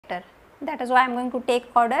after. That is why I am going to take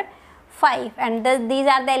order 5, and these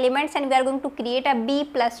are the elements, and we are going to create a B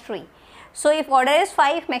plus tree. So if order is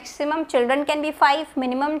 5, maximum children can be 5,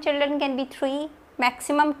 minimum children can be 3,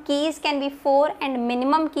 maximum keys can be 4, and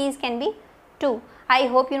minimum keys can be 2. I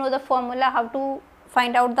hope you know the formula how to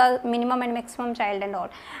find out the minimum and maximum child and all.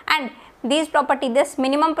 And these property, this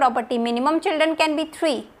minimum property, minimum children can be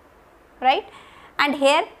 3, right? And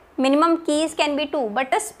here minimum keys can be 2,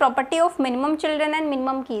 but this property of minimum children and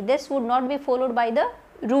minimum key, this would not be followed by the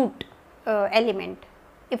root element.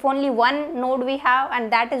 If only one node we have, and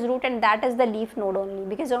that is root, and that is the leaf node only,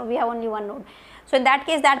 because we have only one node. So in that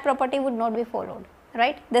case, that property would not be followed,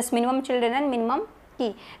 right? This minimum children and minimum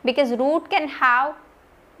key, because root can have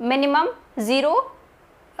minimum 0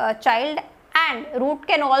 child, and root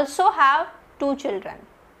can also have 2 children.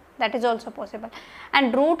 That is also possible.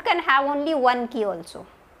 And root can have only 1 key also.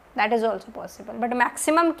 That is also possible. But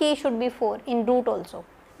maximum key should be 4 in root also,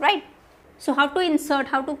 right? So how to insert,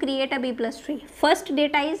 how to create a B plus tree? First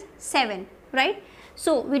data is 7, right?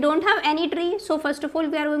 So we don't have any tree. So first of all,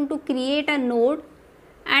 we are going to create a node,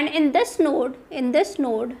 and in this node,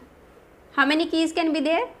 how many keys can be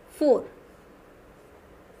there? 4.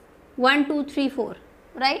 1, 2, 3, 4,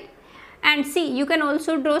 right? And see, you can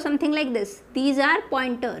also draw something like this. These are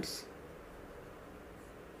pointers.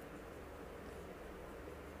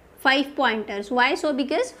 5 pointers. Why so?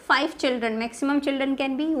 Because 5 children, maximum children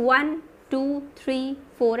can be 1, 2, 3,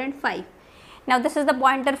 4 and 5. Now this is the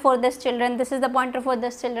pointer for this children, this is the pointer for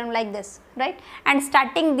this children, like this, right? And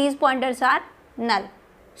starting these pointers are null.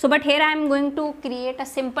 So but here I am going to create a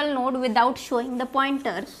simple node without showing the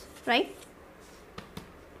pointers, right?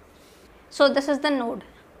 So this is the node.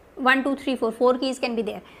 1, 2, 3, 4, 4 keys can be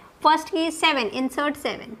there. First key is 7, insert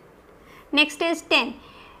 7. Next is 10.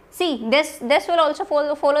 See, this will also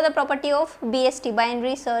follow the property of BST,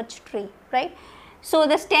 binary search tree, right? So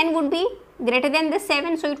this 10 would be greater than this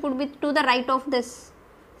 7, so it would be to the right of this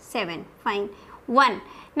 7, fine. 1.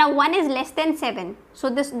 Now 1 is less than 7, so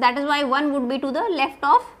that is why 1 would be to the left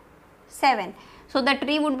of 7. So the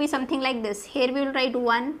tree would be something like this. Here we will write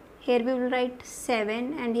 1, here we will write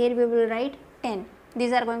 7, and here we will write 10.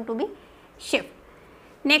 These are going to be shift.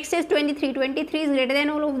 Next is 23. 23 is greater than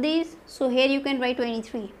all of these, so here you can write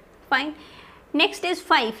 23, fine. Next is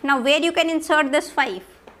 5. Now where you can insert this 5?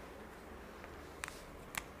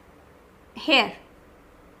 Here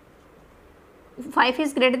 5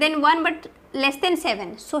 is greater than 1 but less than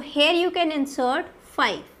 7, so here you can insert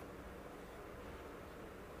 5,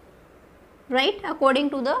 right, according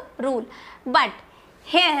to the rule. But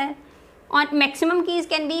here on maximum keys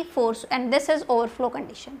can be 4, and this is overflow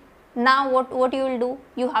condition. Now what you will do,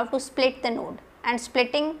 you have to split the node, and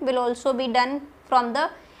splitting will also be done from the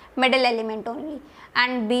middle element only,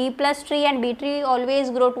 and B plus tree and B tree always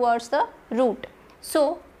grow towards the root.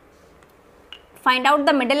 So find out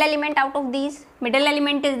the middle element out of these. Middle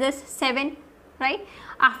element is this 7, right?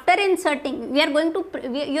 After inserting,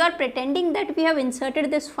 you are pretending that we have inserted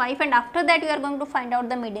this 5, and after that you are going to find out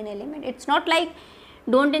the median element. It's not like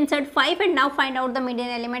don't insert 5 and now find out the median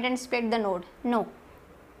element and split the node. No.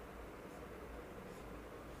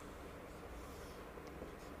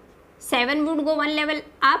 Seven would go one level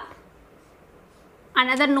up.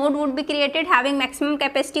 Another node would be created having maximum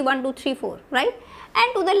capacity 1, 2, 3, 4, right?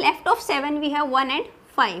 And to the left of 7 we have 1 and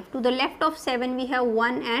 5. To the left of 7 we have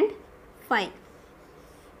 1 and 5.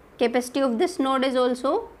 Capacity of this node is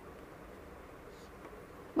also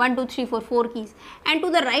 1, 2, 3, 4, 4 keys. And to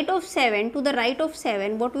the right of 7,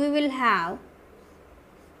 what we will have?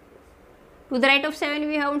 To the right of 7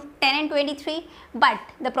 we have 10 and 23. But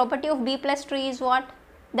the property of B plus tree is what?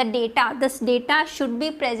 The data. This data should be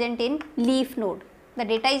present in leaf node. The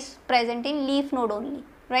data is present in leaf node only,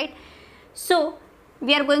 right? So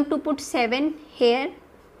we are going to put 7 here,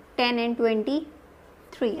 10 and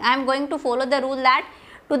 23. I am going to follow the rule that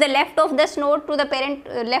to the left of this node, to the parent,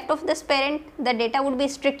 left of this parent, the data would be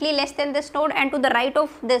strictly less than this node, and to the right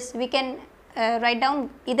of this we can write down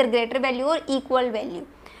either greater value or equal value.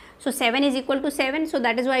 So 7 is equal to 7, so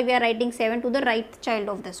that is why we are writing 7 to the right child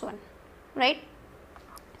of this one, right?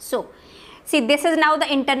 So see, this is now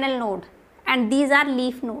the internal node and these are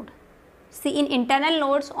leaf node. See, in internal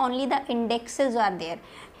nodes only the indexes are there.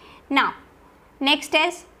 Now next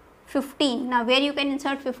is 15. Now where you can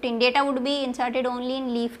insert 15? Data would be inserted only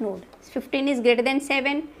in leaf node. 15 is greater than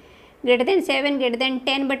 7, greater than 7, greater than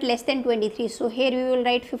 10 but less than 23. So here we will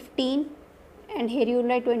write 15 and here you will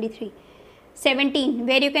write 23. 17.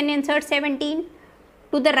 Where you can insert 17?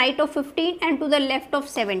 To the right of 15 and to the left of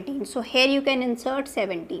 17. So here you can insert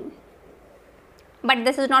 17. But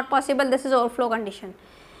this is not possible. This is overflow condition.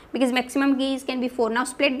 because maximum keys can be 4. Now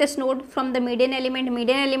split this node from the median element.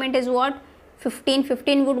 Median element is what? 15.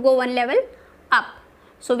 15 would go one level up.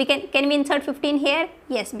 So we can we insert 15 here?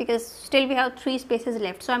 Yes, because still we have 3 spaces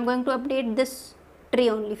left. So I am going to update this tree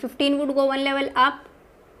only. 15 would go one level up,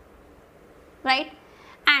 right?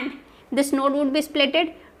 And this node would be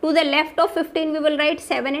splitted. To the left of 15 we will write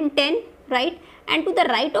 7 and 10, right? And to the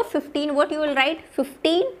right of 15, what you will write?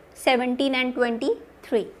 15, 17 and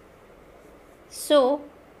 23. So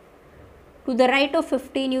to the right of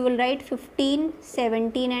 15 you will write 15,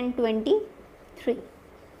 17 and 23.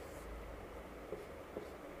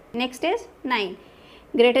 Next is 9.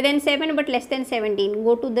 Greater than 7 but less than 17.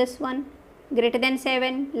 Go to this one. Greater than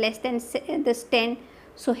 7, less than this 10.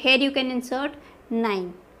 So here you can insert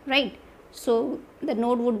 9, right? So the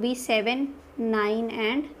node would be 7, 9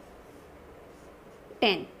 and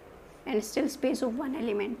 10, and still space of one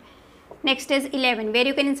element. Next is 11, where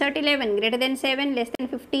you can insert 11. Greater than 7, less than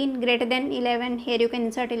 15, greater than 11, here you can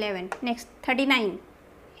insert 11. Next 39,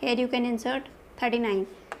 here you can insert 39.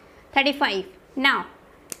 35, now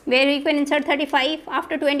where you can insert 35?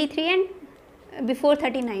 After 23 and before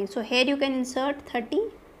 39. So here you can insert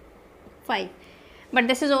 35. But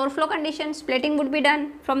this is overflow condition. Splitting would be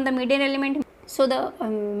done from the median element. So the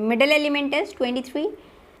middle element is 23.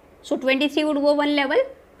 So 23 would go one level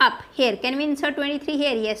up. Here, can we insert 23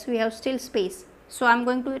 here? Yes, we have still space. So I am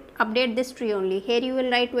going to update this tree only. Here you will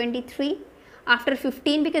write 23 after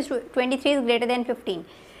 15, because 23 is greater than 15.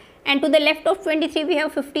 And to the left of 23 we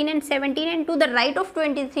have 15 and 17, and to the right of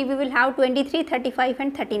 23 we will have 23, 35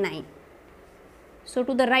 and 39. So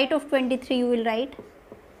to the right of 23 you will write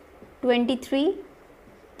 23,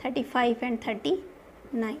 35 and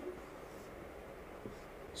 39.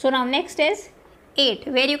 So now next is 8,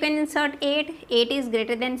 where you can insert 8. 8 is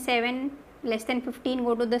greater than 7, less than 15.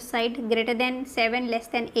 Go to the side. Greater than 7, less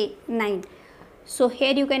than 9. So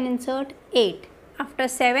here you can insert 8 after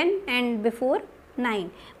 7 and before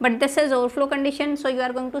 9. But this is overflow condition, so you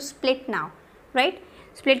are going to split now, right?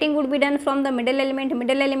 Splitting would be done from the middle element.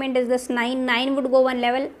 Middle element is this 9. 9 would go one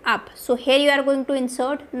level up. So here you are going to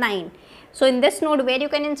insert 9. So in this node, where you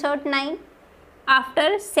can insert 9?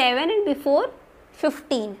 After 7 and before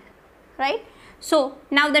 15, right? So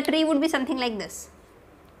now the tree would be something like this: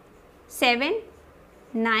 7,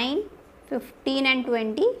 9, 15 and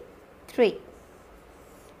 23.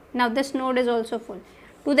 Now this node is also full.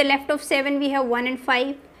 To the left of 7 we have 1 and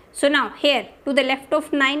 5. So now here to the left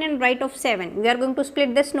of 9 and right of 7 we are going to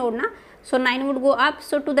split this node na. So 9 would go up.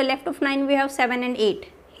 So to the left of 9 we have 7 and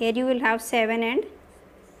 8. Here you will have 7 and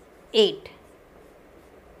 8,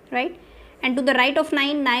 right? And to the right of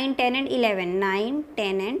 9, 9, 10 and 11. 9,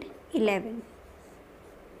 10 and 11.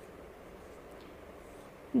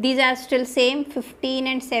 These are still same, 15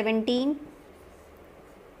 and 17.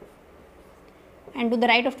 And to the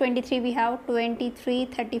right of 23 we have 23,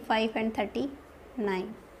 35 and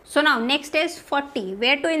 39. So now next is 40.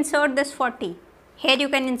 Where to insert this 40? Here you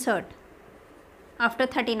can insert after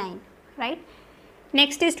 39, right?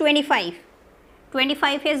 Next is 25.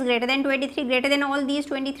 25 is greater than 23, greater than all these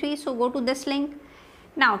 23. So go to this link.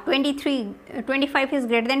 Now 25 is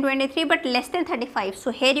greater than 23 but less than 35.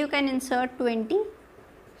 So here you can insert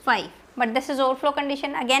 25. But this is overflow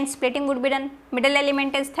condition. Again splitting would be done. Middle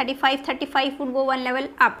element is 35. 35 would go one level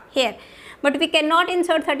up here. But we cannot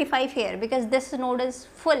insert 35 here because this node is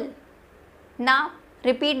full. Now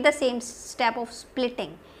repeat the same step of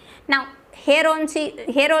splitting. Now here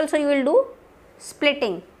also you will do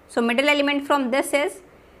splitting. So middle element from this is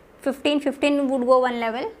 15. 15 would go one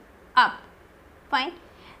level up. Fine.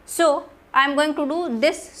 So I am going to do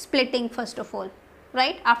this splitting first of all,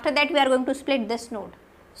 right? After that we are going to split this node.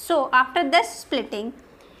 So after this splitting,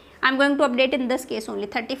 I am going to update in this case only.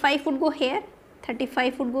 35 would go here,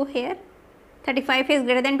 35 would go here. 35 is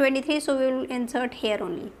greater than 23, so we will insert here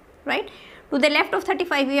only, right? To the left of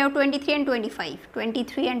 35 we have 23 and 25,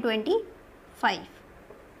 23 and 25,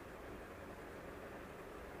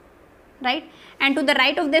 right? And to the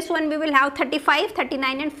right of this one we will have 35,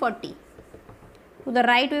 39 and 40. To the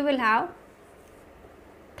right we will have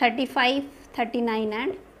 35, 39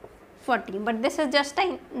 and 40. But this is just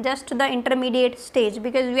the intermediate stage,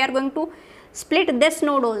 because we are going to split this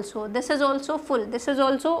node also. This is also full. This is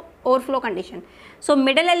also overflow condition. So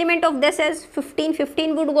middle element of this is 15.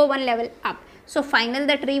 15 would go one level up. So final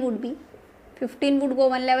the tree would be 15 would go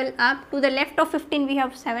one level up. To the left of 15 we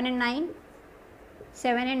have 7 and 9.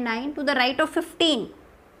 7 and 9. To the right of 15,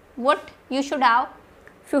 what you should have?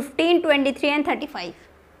 15, 23 and 35,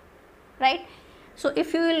 right? So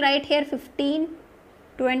if you will write here 15,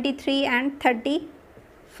 23 and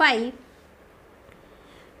 35,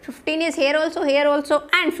 15 is here also,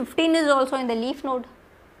 and 15 is also in the leaf node,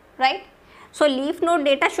 right? So leaf node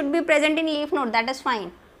data should be present in leaf node, that is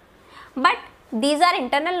fine. But these are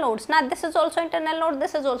internal nodes. Now this is also internal node,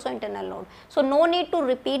 this is also internal node. So no need to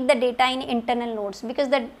repeat the data in internal nodes, because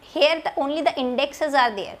here only the indexes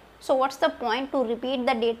are there. So what's the point to repeat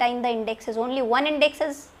the data in the indexes? Only one index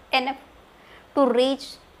is enough to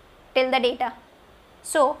reach till the data.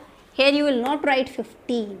 So here you will not write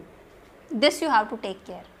 15. This you have to take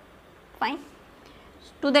care. Fine.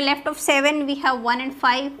 To the left of 7 we have 1 and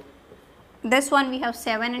 5. This one we have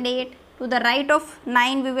 7 and 8. To the right of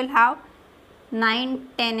 9 we will have 9,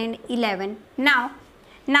 10 and 11.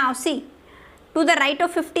 Now see, to the right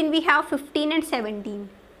of 15 we have 15 and 17,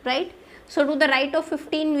 right? So to the right of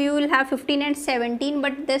 15 we will have 15 and 17,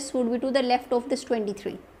 but this would be to the left of this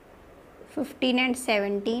 23. 15 and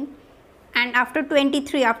 17, and after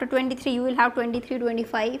 23 you will have 23,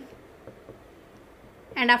 25,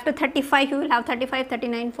 and after 35 you will have 35,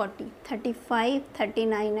 39, 40. 35,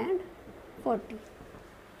 39 and 40.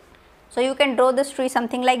 So you can draw this tree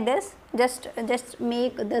something like this. Just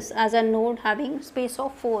make this as a node having space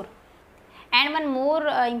of 4. And one more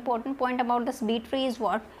important point about this B tree is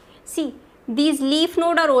what? See, these leaf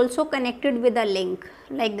node are also connected with a link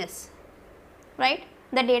like this, right?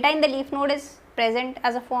 The data in the leaf node is present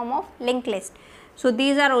as a form of linked list. So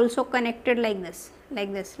these are also connected like this,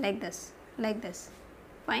 like this, like this, like this.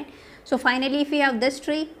 Fine. So finally if we have this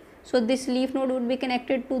tree, so this leaf node would be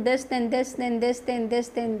connected to this, then this, then this, then this,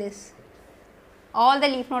 then this. All the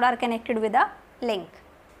leaf node are connected with a link.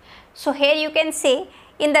 So here you can say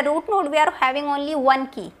in the root node we are having only one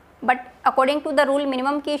key, but according to the rule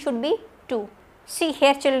minimum key should be 2. See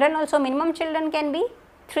here children also, minimum children can be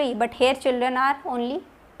 3, but here children are only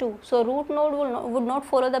 2. So root node would not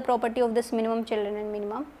follow the property of this minimum children and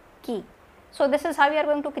minimum key. So this is how we are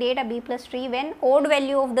going to create a B plus tree when odd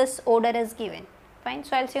value of this order is given. Fine.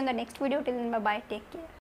 So I'll see you in the next video. Till then, bye bye. Take care.